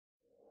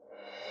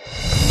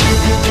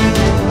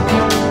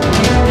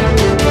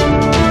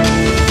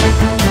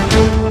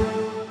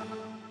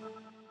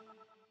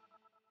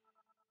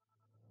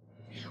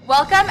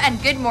Welcome and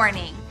good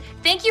morning.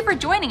 Thank you for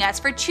joining us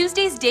for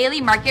Tuesday's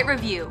Daily Market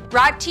Review,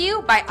 brought to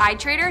you by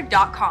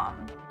iTrader.com.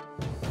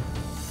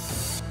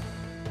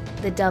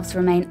 The doves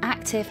remain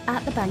active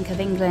at the Bank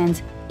of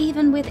England,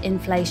 even with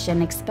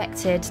inflation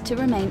expected to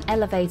remain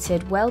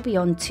elevated well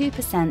beyond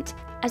 2%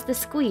 as the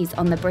squeeze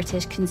on the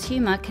British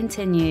consumer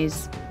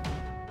continues.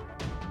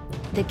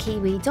 The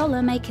Kiwi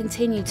dollar may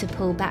continue to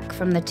pull back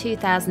from the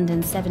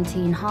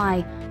 2017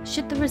 high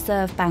should the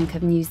Reserve Bank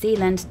of New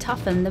Zealand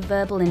toughen the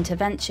verbal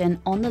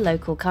intervention on the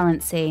local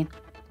currency.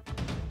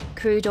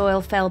 Crude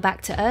oil fell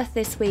back to earth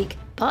this week,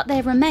 but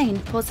there remain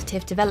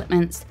positive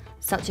developments,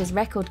 such as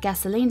record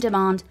gasoline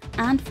demand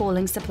and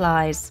falling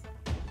supplies.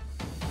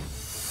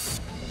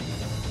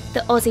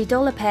 The Aussie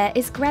dollar pair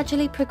is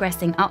gradually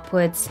progressing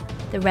upwards.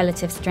 The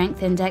relative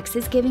strength index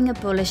is giving a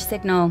bullish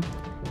signal.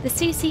 The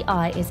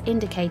CCI is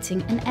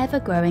indicating an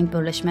ever-growing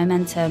bullish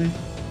momentum.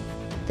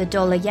 The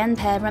dollar-yen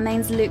pair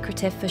remains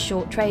lucrative for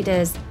short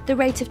traders. The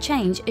rate of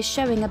change is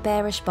showing a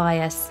bearish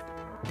bias.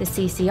 The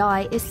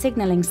CCI is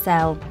signalling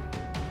sell.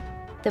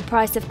 The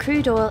price of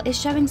crude oil is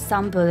showing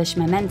some bullish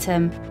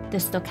momentum. The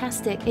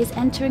stochastic is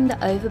entering the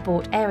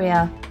overbought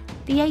area.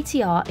 The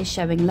ATR is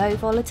showing low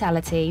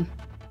volatility.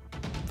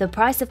 The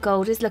price of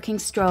gold is looking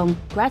strong,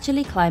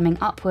 gradually climbing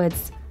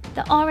upwards.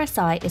 The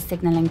RSI is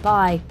signalling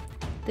buy.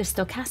 The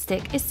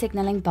stochastic is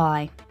signalling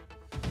buy.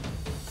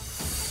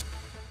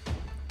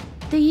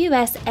 The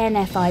US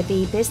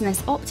NFIB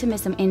Business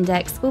Optimism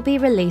Index will be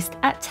released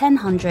at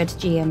 1000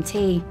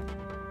 GMT.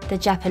 The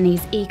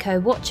Japanese Eco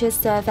Watchers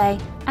Survey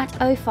at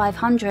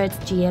 0500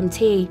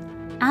 GMT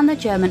and the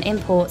German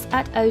imports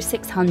at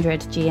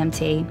 0600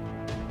 GMT.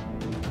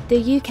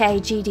 The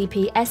UK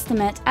GDP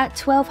estimate at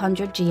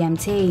 1200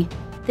 GMT.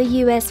 The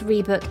US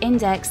Rebook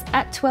Index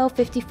at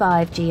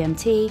 1255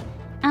 GMT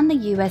and the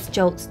US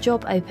JOLTS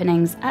job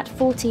openings at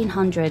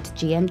 1400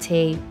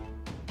 GMT.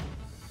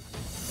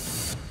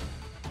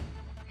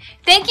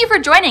 Thank you for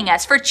joining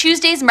us for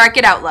Tuesday's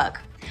Market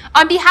Outlook.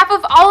 On behalf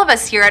of all of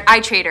us here at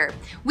iTrader,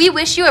 we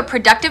wish you a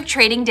productive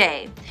trading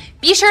day.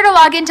 Be sure to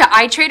log into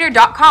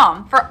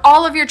iTrader.com for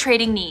all of your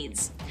trading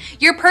needs.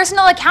 Your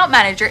personal account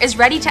manager is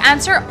ready to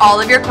answer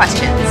all of your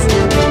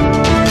questions.